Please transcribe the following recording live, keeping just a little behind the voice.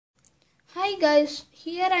Hi guys,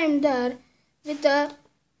 here I am there with a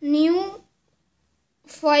new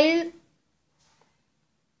file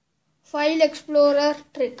explorer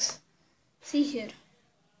tricks. See here.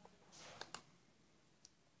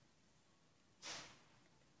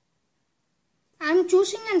 I am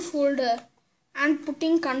choosing a folder and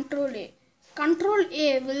putting Ctrl A. Ctrl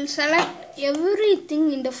A will select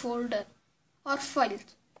everything in the folder or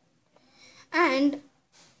files, and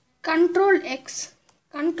Ctrl X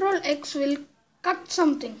will cut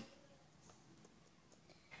something,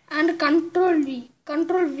 and Ctrl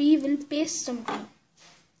V will paste something,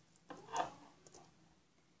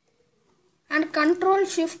 and Ctrl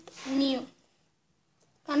Shift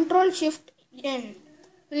N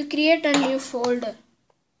will create a new folder.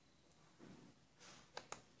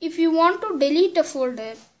 If you want to delete a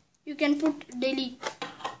folder, you can put delete.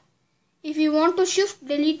 If you want to shift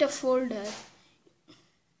delete a folder,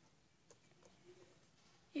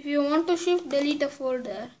 if you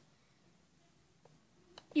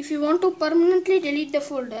want to permanently delete the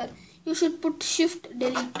folder, you should put shift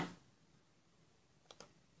delete.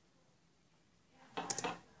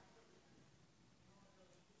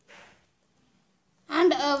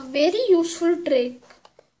 And a very useful trick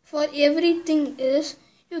for everything is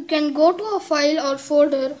you can go to a file or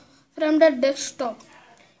folder from the desktop.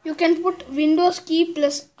 You can put Windows key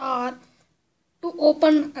plus R to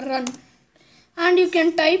open run, and you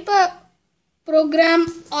can type a program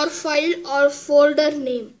or file or folder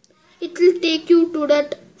name. It will take you to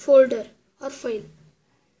that folder or file.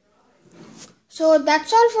 So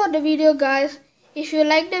that's all for the video, guys. If you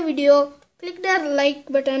like the video, click the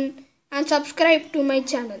like button and subscribe to my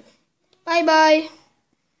channel. Bye bye.